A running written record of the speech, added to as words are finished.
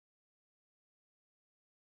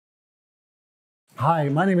Hi,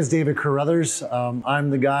 my name is David Carruthers.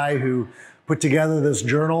 I'm the guy who put together this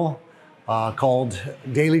journal called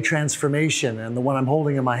Daily Transformation. And the one I'm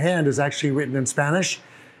holding in my hand is actually written in Spanish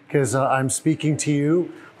because I'm speaking to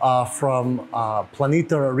you from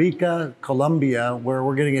Planeta Rica, Colombia, where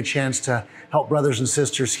we're getting a chance to help brothers and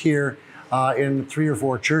sisters here in 3 or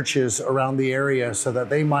 4 churches around the area so that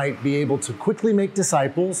they might be able to quickly make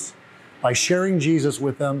disciples by sharing Jesus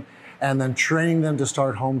with them and then training them to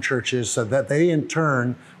start home churches so that they in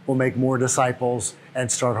turn will make more disciples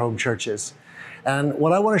and start home churches. And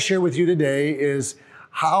what I want to share with you today is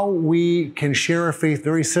how we can share our faith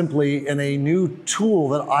very simply in a new tool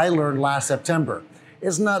that I learned last September.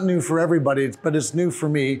 It's not new for everybody, but it's new for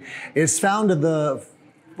me. It's found in the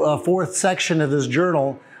 4th section of this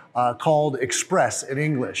journal called Express in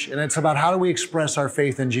English. And it's about how do we express our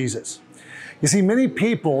faith in Jesus. You see, many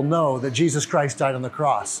people know that Jesus Christ died on the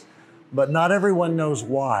cross, but not everyone knows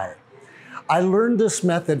why. I learned this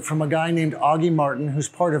method from a guy named Augie Martin, who's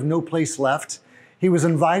part of No Place Left. He was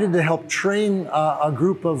invited to help train a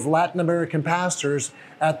group of Latin American pastors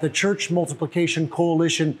at the Church Multiplication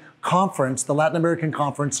Coalition Conference, the Latin American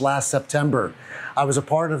Conference last September. I was a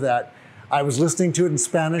part of that. I was listening to it in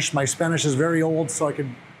Spanish. My Spanish is very old, so I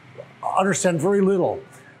could understand very little.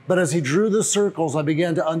 But as he drew the circles, I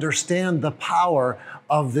began to understand the power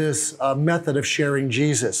of this method of sharing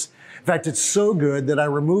Jesus. In fact, it's so good that I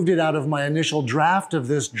removed it out of my initial draft of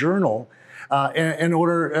this journal in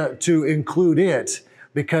order to include it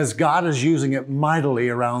because God is using it mightily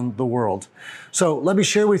around the world. So let me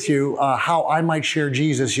share with you how I might share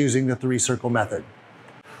Jesus using the 3-circle method.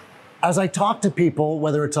 As I talk to people,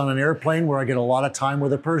 whether it's on an airplane where I get a lot of time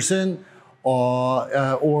with a person,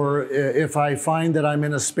 or if I find that I'm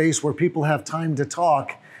in a space where people have time to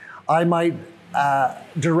talk, I might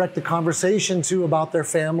direct the conversation to about their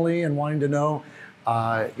family and wanting to know,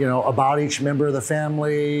 about each member of the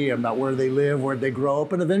family, about where they live, where they grow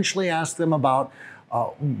up, and eventually ask them about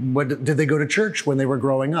did they go to church when they were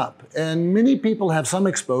growing up. And many people have some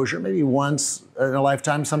exposure, maybe once in a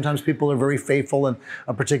lifetime. Sometimes people are very faithful in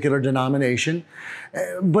a particular denomination,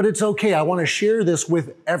 but it's okay. I want to share this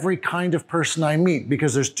with every kind of person I meet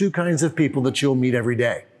because there's 2 kinds of people that you'll meet every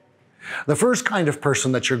day. The first kind of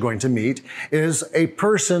person that you're going to meet is a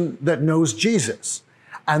person that knows Jesus,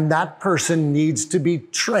 and that person needs to be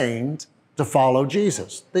trained to follow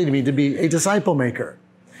Jesus. They need to be a disciple maker.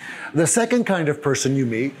 The second kind of person you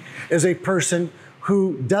meet is a person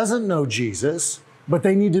who doesn't know Jesus, but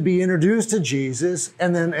they need to be introduced to Jesus,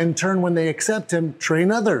 and then in turn, when they accept him,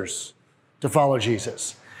 train others to follow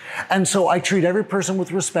Jesus. And so I treat every person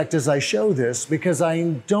with respect as I show this because I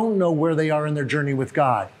don't know where they are in their journey with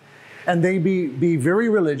God. And they be very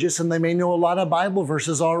religious, and they may know a lot of Bible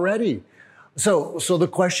verses already. So the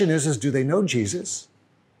question is do they know Jesus?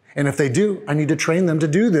 And if they do, I need to train them to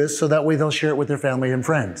do this so that way they'll share it with their family and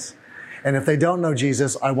friends. And if they don't know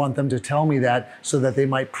Jesus, I want them to tell me that so that they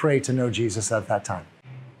might pray to know Jesus at that time.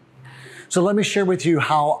 So let me share with you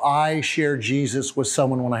how I share Jesus with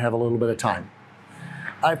someone when I have a little bit of time.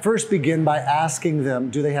 I first begin by asking them,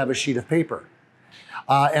 do they have a sheet of paper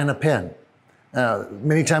and a pen?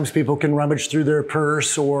 Many times people can rummage through their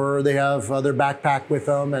purse or they have their backpack with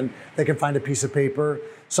them and they can find a piece of paper.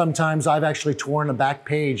 Sometimes I've actually torn a back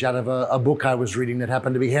page out of a book I was reading that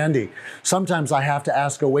happened to be handy. Sometimes I have to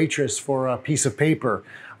ask a waitress for a piece of paper.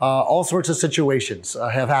 All sorts of situations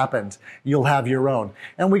have happened. You'll have your own.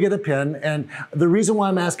 And we get a pen. And the reason why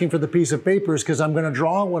I'm asking for the piece of paper is because I'm going to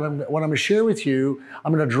draw what I'm going to share with you.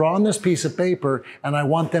 I'm going to draw on this piece of paper and I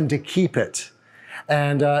want them to keep it.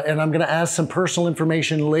 And I'm going to ask some personal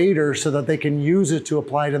information later so that they can use it to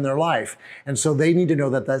apply it in their life. And so they need to know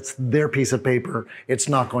that that's their piece of paper. It's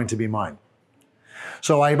not going to be mine.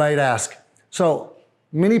 So I might ask, so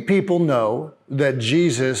many people know that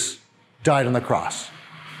Jesus died on the cross.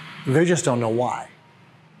 They just don't know why.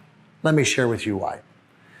 Let me share with you why.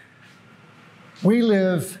 We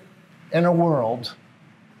live in a world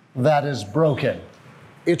that is broken.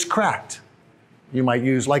 It's cracked. You might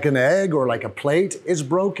use like an egg or like a plate. It's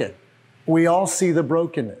broken. We all see the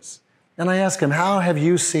brokenness. And I ask them, how have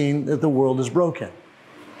you seen that the world is broken?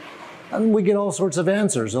 And we get all sorts of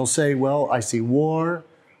answers. They'll say, well, I see war,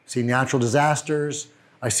 I see natural disasters,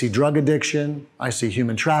 I see drug addiction, I see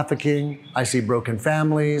human trafficking, I see broken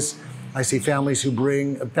families, I see family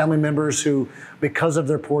members who, because of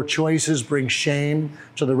their poor choices, bring shame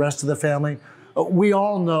to the rest of the family. We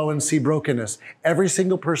all know and see brokenness. Every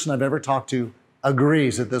single person I've ever talked to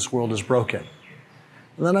agrees that this world is broken.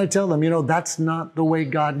 And then I tell them, that's not the way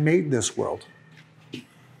God made this world.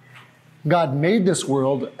 God made this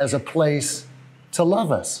world as a place to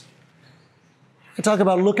love us. I talk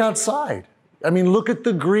about look outside. I mean, look at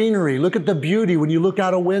the greenery, look at the beauty when you look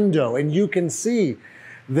out a window and you can see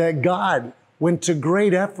that God went to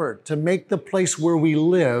great effort to make the place where we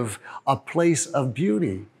live a place of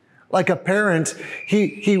beauty. Like a parent,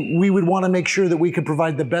 we would want to make sure that we could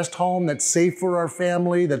provide the best home that's safe for our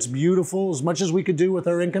family, that's beautiful, as much as we could do with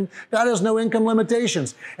our income. God has no income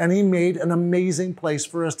limitations. And He made an amazing place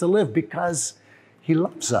for us to live because He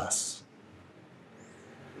loves us.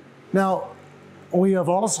 Now, we have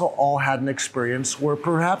also all had an experience where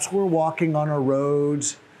perhaps we're walking on our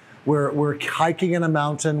roads, we're hiking in a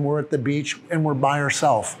mountain, we're at the beach, and we're by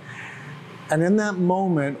ourselves. And in that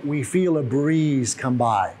moment, we feel a breeze come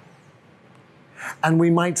by. And we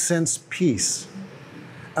might sense peace.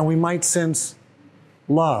 And we might sense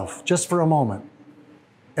love just for a moment.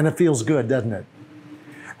 And it feels good, doesn't it?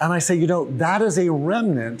 And I say, you know, that is a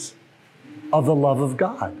remnant of the love of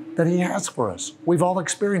God that He has for us. We've all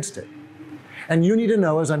experienced it. And you need to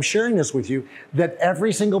know, as I'm sharing this with you, that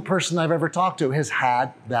every single person I've ever talked to has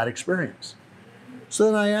had that experience. So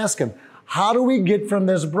then I ask him, how do we get from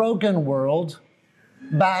this broken world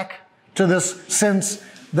back to this sense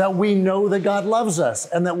that we know that God loves us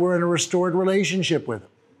and that we're in a restored relationship with Him?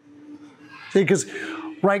 See, because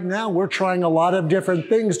right now we're trying a lot of different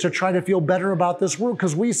things to try to feel better about this world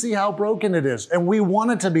because we see how broken it is and we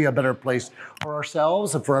want it to be a better place for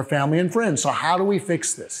ourselves and for our family and friends. So how do we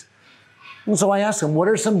fix this? And so I asked him, what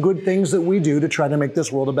are some good things that we do to try to make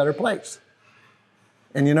this world a better place?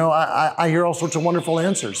 And you know, I hear all sorts of wonderful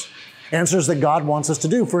answers. Answers that God wants us to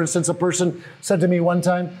do. For instance, a person said to me one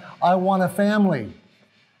time, I want a family.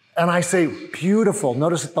 And I say, beautiful.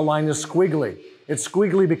 Notice that the line is squiggly. It's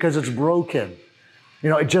squiggly because it's broken. You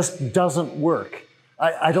know, it just doesn't work.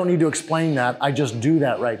 I don't need to explain that. I just do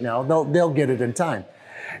that right now. They'll get it in time.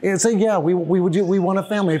 And say, yeah, we want a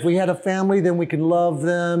family. If we had a family, then we can love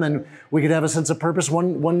them and we could have a sense of purpose.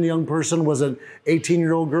 One young person was an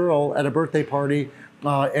 18-year-old girl at a birthday party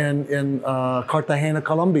in Cartagena,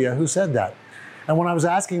 Colombia, who said that. And when I was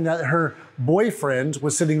asking that, her boyfriend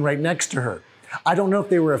was sitting right next to her. I don't know if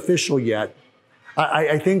they were official yet.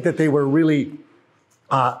 I think that they were really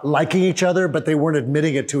liking each other, but they weren't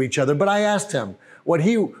admitting it to each other. But I asked him what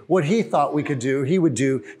he thought we could do, he would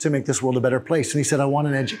do to make this world a better place. And he said, I want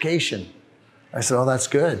an education. I said, oh, that's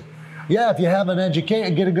good. Yeah, if you have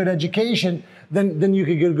get a good education, then you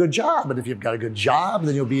could get a good job. And if you've got a good job,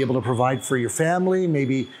 then you'll be able to provide for your family,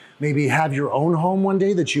 maybe have your own home one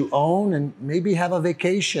day that you own, and maybe have a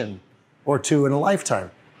vacation or two in a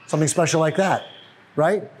lifetime. Something special like that,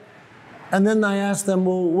 right? And then I asked them,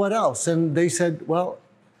 well, what else? And they said, well,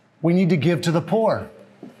 we need to give to the poor.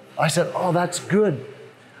 I said, oh, that's good.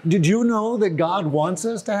 Did you know that God wants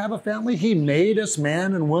us to have a family? He made us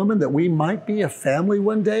man and woman that we might be a family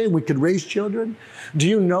one day and we could raise children. Do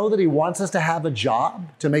you know that He wants us to have a job,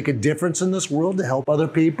 to make a difference in this world, to help other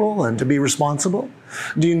people and to be responsible?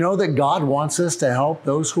 Do you know that God wants us to help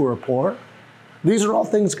those who are poor? These are all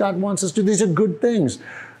things God wants us to do. These are good things.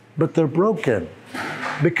 But they're broken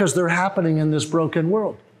because they're happening in this broken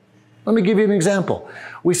world. Let me give you an example.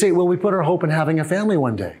 We say, well, we put our hope in having a family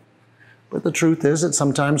one day. But the truth is that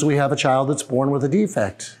sometimes we have a child that's born with a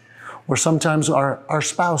defect. Or sometimes our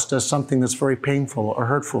spouse does something that's very painful or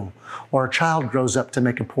hurtful. Or our child grows up to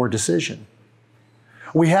make a poor decision.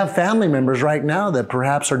 We have family members right now that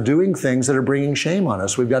perhaps are doing things that are bringing shame on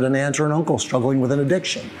us. We've got an aunt or an uncle struggling with an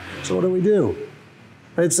addiction. So what do?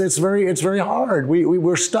 It's very hard.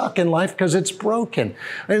 We're stuck in life because it's broken.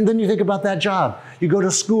 And then you think about that job. You go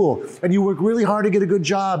to school and you work really hard to get a good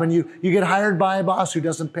job and you get hired by a boss who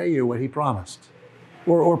doesn't pay you what he promised.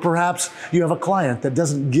 Or perhaps you have a client that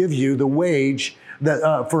doesn't give you the wage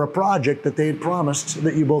that for a project that they had promised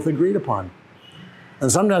that you both agreed upon.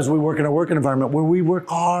 And sometimes we work in a work environment where we work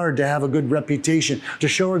hard to have a good reputation, to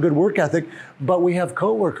show our good work ethic, but we have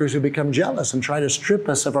coworkers who become jealous and try to strip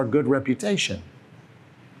us of our good reputation.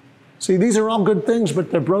 See, these are all good things, but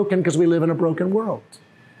they're broken because we live in a broken world.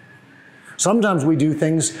 Sometimes we do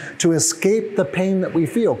things to escape the pain that we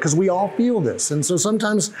feel, because we all feel this. And so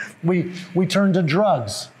sometimes we turn to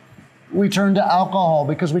drugs. We turn to alcohol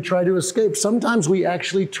because we try to escape. Sometimes we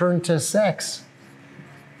actually turn to sex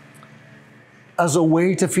as a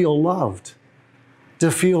way to feel loved, to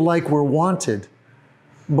feel like we're wanted.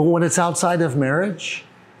 But when it's outside of marriage,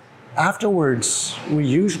 afterwards, we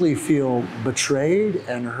usually feel betrayed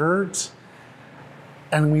and hurt,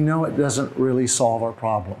 and we know it doesn't really solve our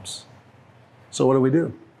problems. So what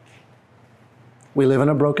do? We live in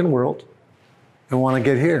a broken world and want to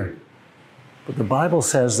get here. But the Bible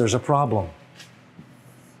says there's a problem.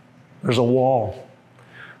 There's a wall.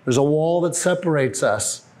 There's a wall that separates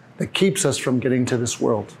us, that keeps us from getting to this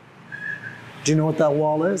world. Do you know what that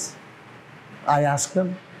wall is? I ask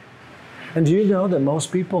them. And do you know that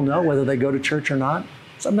most people know whether they go to church or not?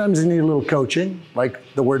 Sometimes they need a little coaching, like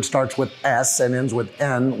the word starts with S and ends with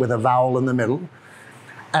N with a vowel in the middle.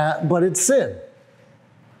 But it's sin.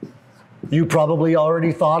 You probably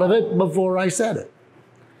already thought of it before I said it.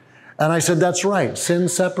 And I said, that's right. Sin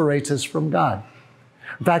separates us from God.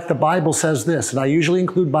 In fact, the Bible says this, and I usually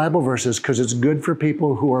include Bible verses because it's good for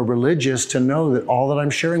people who are religious to know that all that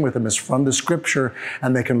I'm sharing with them is from the Scripture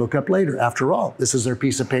and they can look up later. After all, this is their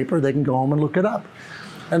piece of paper. They can go home and look it up.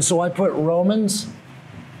 And so I put Romans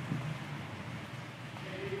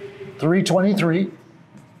 3:23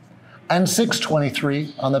 and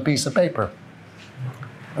 6:23 on the piece of paper.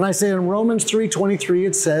 And I say in Romans 3:23,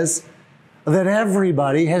 it says that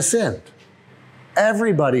everybody has sinned.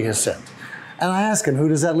 Everybody has sinned. And I ask him, who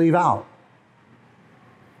does that leave out?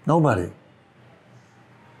 Nobody.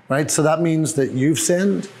 Right? So that means that you've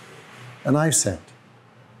sinned and I've sinned.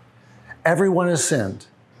 Everyone has sinned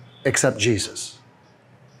except Jesus.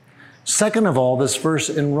 Second of all, this verse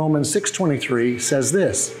in Romans 6:23 says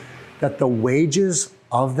this, that the wages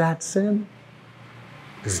of that sin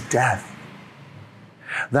is death.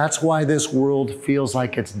 That's why this world feels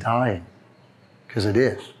like it's dying, because it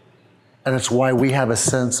is. And it's why we have a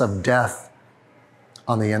sense of death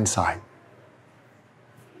on the inside.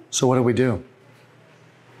 So what do?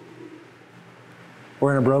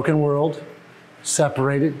 We're in a broken world,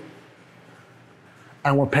 separated,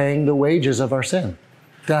 and we're paying the wages of our sin,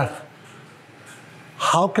 death.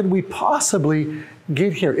 How could we possibly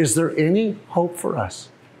get here? Is there any hope for us?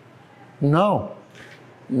 No,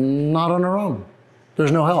 not on our own.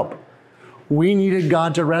 There's no help. We needed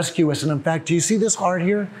God to rescue us. And in fact, do you see this heart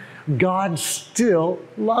here? God still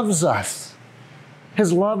loves us.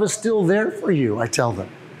 His love is still there for you, I tell them.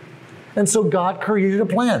 And so God created a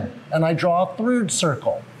plan. And I draw a third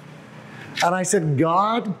circle. And I said,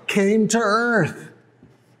 God came to earth.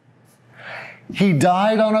 He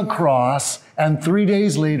died on a cross and 3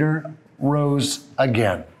 days later rose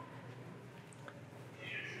again.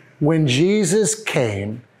 When Jesus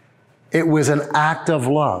came, it was an act of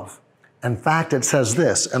love. In fact, it says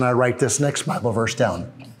this, and I write this next Bible verse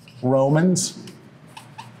down. Romans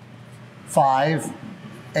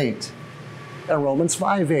 5:8. In Romans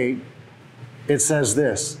 5:8, it says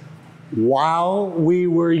this, while we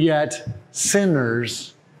were yet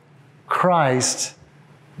sinners, Christ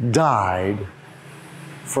died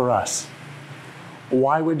for us.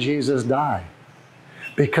 Why would Jesus die?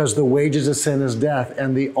 Because the wages of sin is death,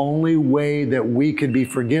 and the only way that we could be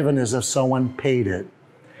forgiven is if someone paid it.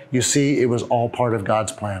 You see, it was all part of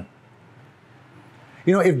God's plan.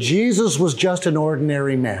 You know, if Jesus was just an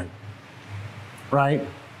ordinary man, right?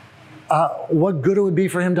 What good it would be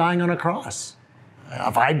for him dying on a cross?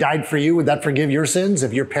 If I died for you, would that forgive your sins?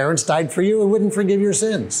 If your parents died for you, it wouldn't forgive your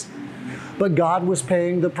sins. But God was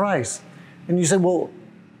paying the price. And you say, well,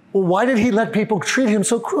 why did he let people treat him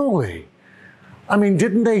so cruelly? I mean,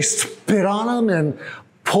 didn't they spit on him and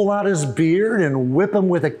pull out his beard and whip him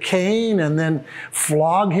with a cane and then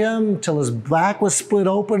flog him till his back was split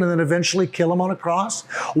open and then eventually kill him on a cross?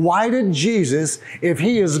 Why did Jesus, if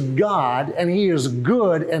he is God and he is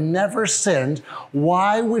good and never sinned,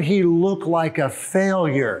 why would he look like a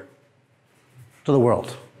failure to the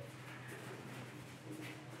world?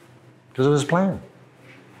 Because of his plan.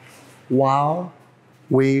 While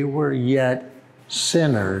we were yet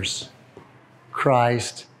sinners,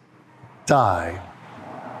 Christ died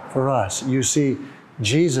for us. You see,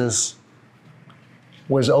 Jesus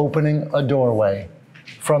was opening a doorway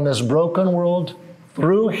from this broken world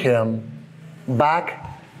through him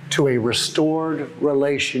back to a restored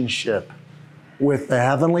relationship with the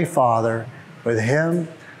Heavenly Father, with him,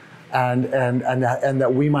 and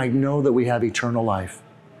that we might know that we have eternal life.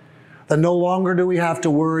 That no longer do we have to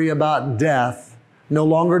worry about death. No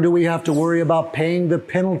longer do we have to worry about paying the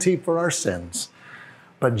penalty for our sins.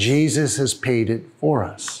 But Jesus has paid it for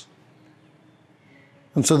us.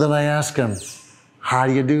 And so then I ask him, how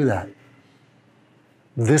do you do that?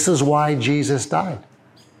 This is why Jesus died.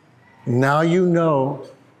 Now you know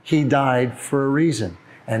he died for a reason.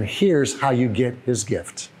 And here's how you get his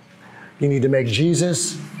gift. You need to make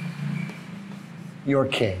Jesus your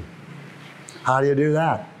king. How do you do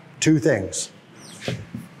that? Two things.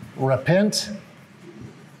 Repent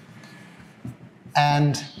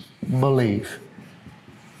and believe.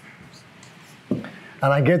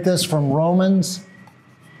 And I get this from Romans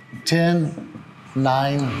 10,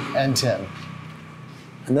 9, and 10.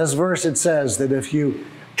 In this verse, it says that if you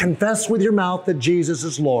confess with your mouth that Jesus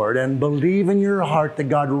is Lord and believe in your heart that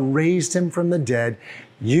God raised him from the dead,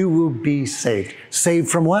 you will be saved. Saved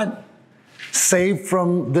from what? saved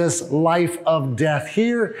from this life of death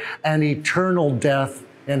here and eternal death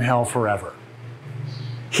in hell forever.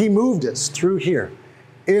 He moved us through here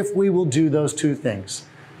if we will do those two things.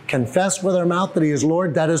 Confess with our mouth that He is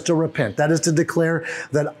Lord, that is to repent. That is to declare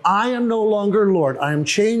that I am no longer Lord. I am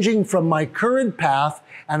changing from my current path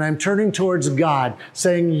and I'm turning towards God,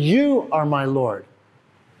 saying, You are my Lord.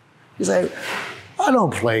 You say, I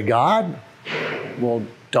don't play God. Well,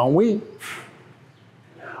 don't we?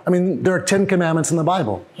 I mean, there are 10 commandments in the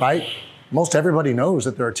Bible, right? Most everybody knows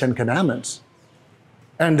that there are 10 commandments.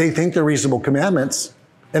 And they think they're reasonable commandments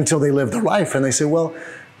until they live their life. And they say, well,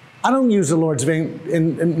 I don't use the Lord's name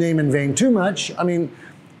in vain too much. I mean,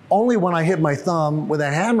 only when I hit my thumb with a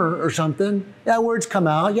hammer or something. Yeah, words come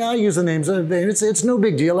out. Yeah, I use the names in vain. It's no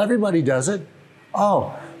big deal. Everybody does it.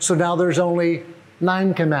 Oh, so now there's only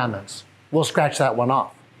 9 commandments. We'll scratch that one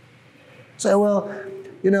off. Say, well,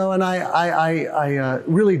 you know, and I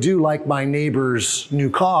really do like my neighbor's new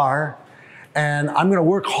car, and I'm going to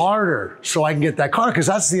work harder so I can get that car, because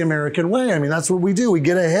that's the American way. I mean, that's what we do. We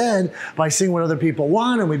get ahead by seeing what other people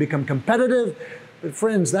want, and we become competitive. But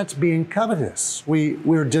friends, that's being covetous.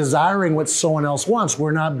 We're desiring what someone else wants.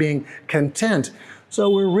 We're not being content.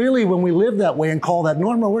 So we're really, when we live that way and call that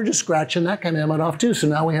normal, we're just scratching that commandment off too. So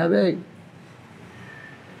now we have 8.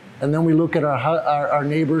 And then we look at our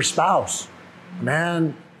neighbor's spouse.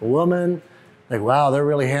 Man, woman, like, wow, they're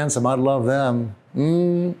really handsome. I'd love them.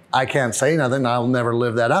 I can't say nothing. I'll never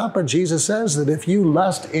live that out. But Jesus says that if you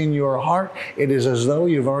lust in your heart, it is as though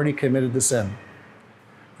you've already committed the sin.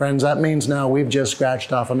 Friends, that means now we've just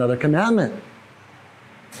scratched off another commandment.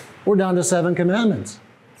 We're down to 7 commandments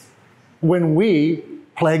when we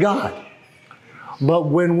play God. But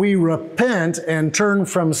when we repent and turn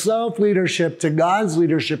from self-leadership to God's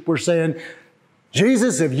leadership, we're saying,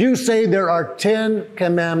 Jesus, if you say there are 10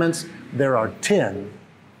 commandments, there are 10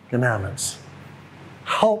 commandments.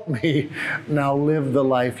 Help me now live the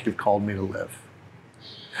life you've called me to live.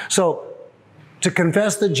 So, to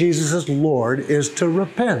confess that Jesus is Lord is to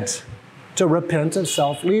repent of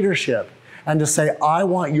self-leadership, and to say, I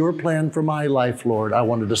want your plan for my life, Lord. I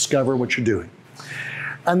want to discover what you're doing.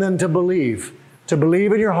 And then to believe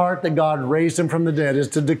in your heart that God raised him from the dead is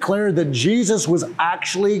to declare that Jesus was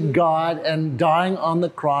actually God and dying on the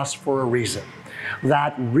cross for a reason.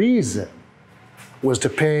 That reason was to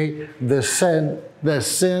pay the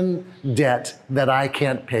sin debt that I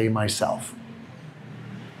can't pay myself.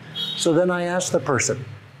 So then I ask the person,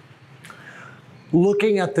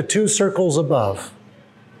 looking at the 2 circles above,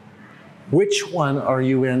 which one are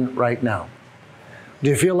you in right now? Do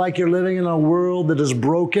you feel like you're living in a world that is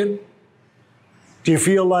broken? Do you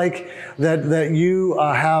feel like that you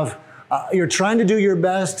you're trying to do your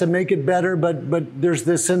best to make it better, but there's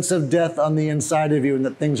this sense of death on the inside of you and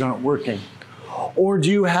that things aren't working? Or do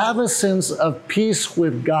you have a sense of peace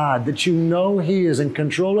with God, that you know He is in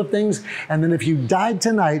control of things, and then if you died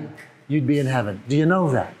tonight, you'd be in heaven? Do you know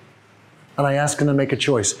that? And I ask them to make a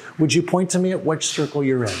choice. Would you point to me at which circle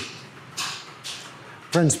you're in?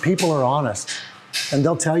 Friends, people are honest, and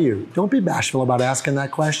they'll tell you. Don't be bashful about asking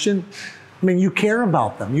that question. I mean, you care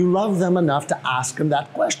about them. You love them enough to ask them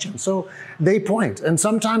that question. So they point. And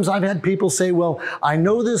sometimes I've had people say, well, I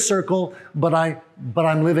know this circle, but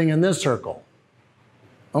I'm living in this circle.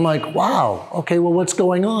 I'm like, wow, okay, well, what's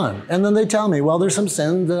going on? And then they tell me, well, there's some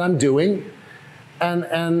sin that I'm doing, and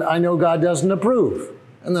I know God doesn't approve.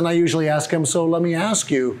 And then I usually ask him, so let me ask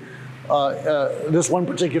you, this one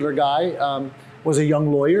particular guy was a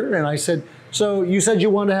young lawyer, and I said, so you said you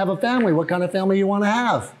want to have a family. What kind of family you want to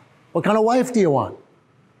have? What kind of wife do you want?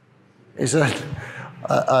 He said,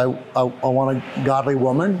 I want a godly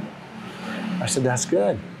woman. I said, that's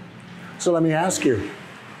good. So let me ask you,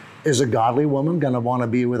 is a godly woman going to want to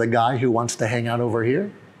be with a guy who wants to hang out over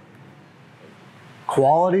here?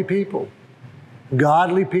 Quality people,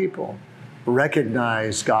 godly people,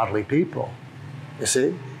 recognize godly people, you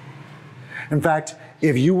see? In fact,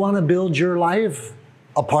 if you want to build your life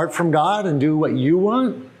apart from God and do what you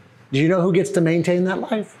want, do you know who gets to maintain that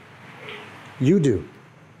life? You do.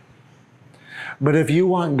 But if you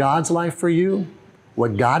want God's life for you,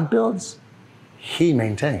 what God builds, He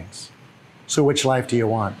maintains. So which life do you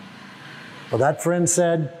want? Well, that friend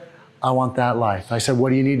said, I want that life. I said, what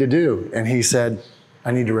do you need to do? And he said,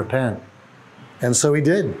 I need to repent. And so he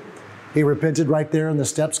did. He repented right there on the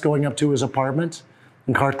steps going up to his apartment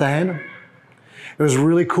in Cartagena. It was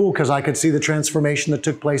really cool because I could see the transformation that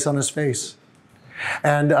took place on his face.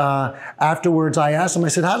 And afterwards, I asked him, I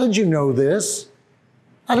said, how did you know this?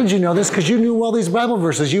 How did you know this? Because you knew all these Bible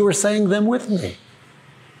verses. You were saying them with me.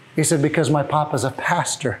 He said, because my papa's a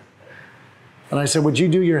pastor. And I said, would you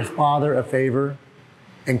do your father a favor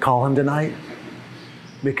and call him tonight?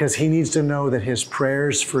 Because he needs to know that his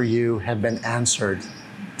prayers for you have been answered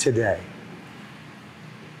today.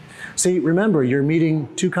 See, remember, you're meeting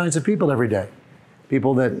two kinds of people every day.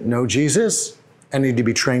 People that know Jesus and need to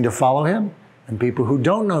be trained to follow him, and people who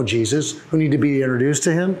don't know Jesus who need to be introduced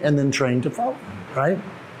to him and then trained to follow him, right?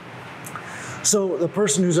 So the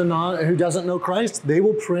person who doesn't know Christ, they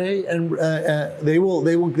will pray, and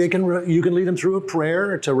you can lead them through a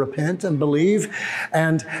prayer to repent and believe,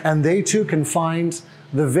 and they too can find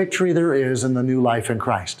the victory there is in the new life in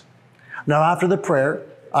Christ. Now, after the prayer,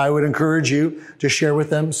 I would encourage you to share with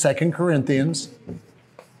them 2 Corinthians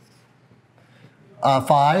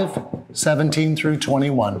 5:17 through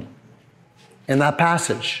 21. In that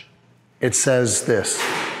passage, it says this,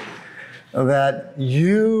 that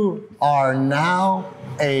you are now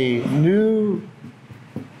a new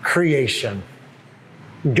creation.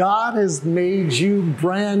 God has made you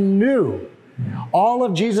brand new. All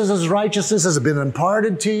of Jesus' righteousness has been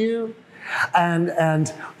imparted to you,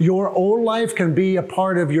 and your old life can be a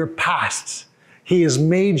part of your past. He has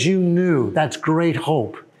made you new. That's great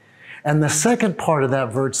hope. And the second part of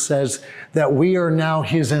that verse says that we are now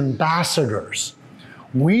his ambassadors.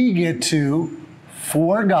 We get to,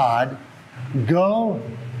 for God, go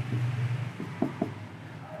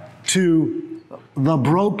to the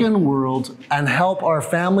broken world and help our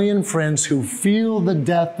family and friends who feel the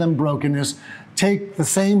death and brokenness take the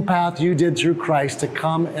same path you did through Christ to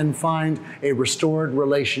come and find a restored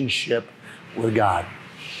relationship with God.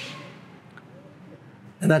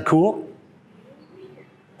 Isn't that cool?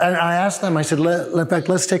 And I asked them, I said, in fact,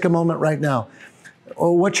 let's take a moment right now.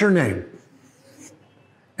 Oh, what's your name?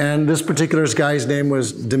 And this particular guy's name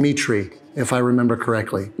was Dimitri, if I remember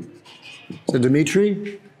correctly. So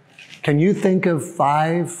Dimitri, can you think of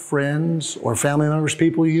 5 friends or family members,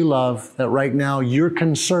 people you love, that right now you're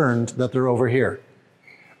concerned that they're over here?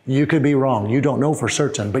 You could be wrong. You don't know for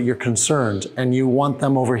certain, but you're concerned and you want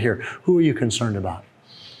them over here. Who are you concerned about?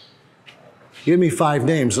 Give me 5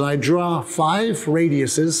 names, and I draw 5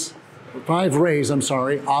 rays,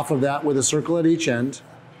 off of that with a circle at each end.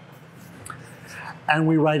 And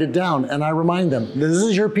we write it down, and I remind them, this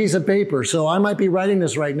is your piece of paper, so I might be writing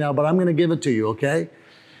this right now, but I'm going to give it to you, okay?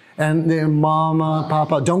 And then mama,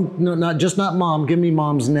 papa, not mom, give me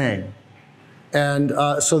mom's name. And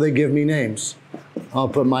so they give me names. I'll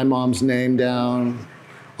put my mom's name down.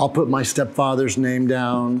 I'll put my stepfather's name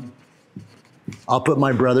down. I'll put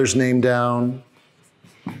my brother's name down,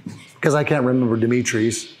 because I can't remember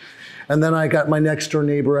Dimitri's. And then I got my next door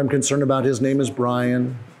neighbor I'm concerned about. His name is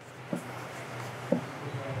Brian.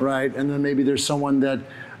 Right? And then maybe there's someone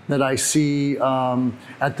that I see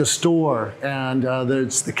at the store, and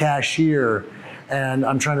it's the cashier, and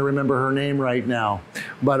I'm trying to remember her name right now,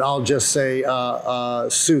 but I'll just say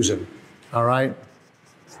Susan, all right?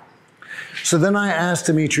 So then I asked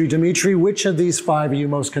Dimitri, which of these 5 are you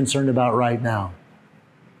most concerned about right now?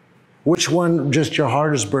 Which one just your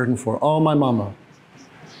heart is burdened for? Oh, my mama.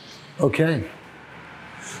 Okay.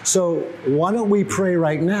 So why don't we pray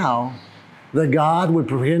right now that God would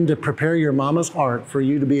begin to prepare your mama's heart for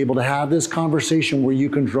you to be able to have this conversation where you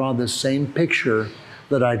can draw the same picture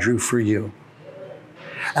that I drew for you.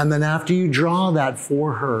 And then after you draw that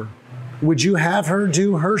for her, would you have her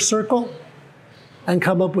do her circle and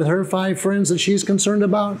come up with her 5 friends that she's concerned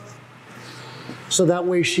about? So that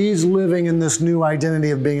way she's living in this new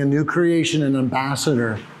identity of being a new creation, an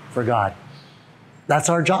ambassador for God. That's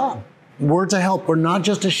our job. We're to help. We're not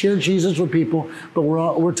just to share Jesus with people, but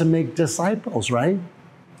we're to make disciples, right?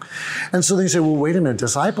 And so they say, well, wait a minute,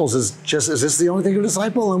 disciples is this the only thing to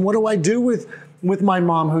disciple? And what do I do with my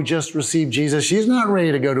mom who just received Jesus? She's not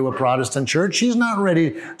ready to go to a Protestant church. She's not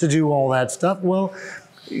ready to do all that stuff. Well,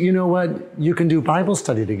 you know what? You can do Bible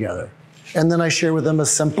study together. And then I share with them a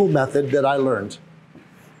simple method that I learned.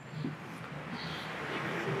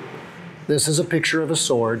 This is a picture of a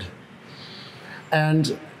sword.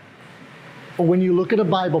 And when you look at a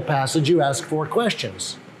Bible passage, you ask 4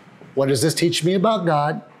 questions. What does this teach me about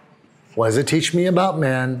God? What does it teach me about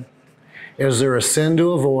man? Is there a sin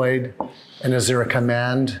to avoid? And is there a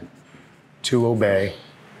command to obey?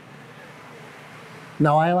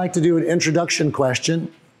 Now, I like to do an introduction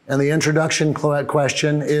question. And the introduction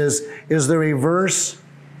question is there a verse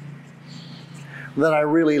that I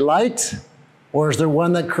really liked? Or is there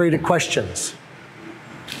one that created questions?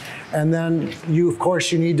 And then of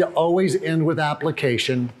course, you need to always end with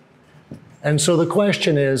application. And so the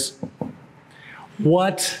question is,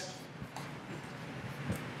 what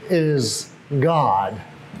is God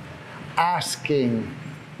asking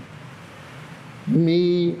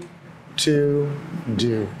me to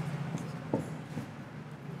do?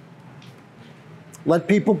 Let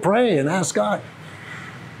people pray and ask God.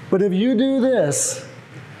 But if you do this,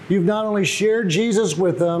 you've not only shared Jesus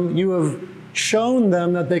with them, you have shown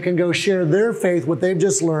them that they can go share their faith, what they've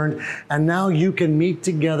just learned, and now you can meet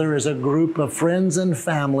together as a group of friends and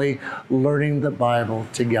family learning the Bible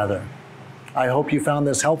together. I hope you found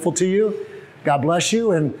this helpful to you. God bless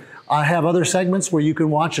you, and I have other segments where you can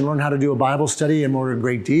watch and learn how to do a Bible study in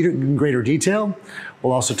greater detail.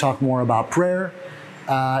 We'll also talk more about prayer,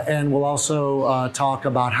 and we'll also talk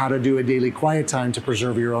about how to do a daily quiet time to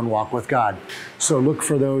preserve your own walk with God. So look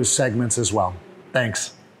for those segments as well.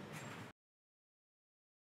 Thanks.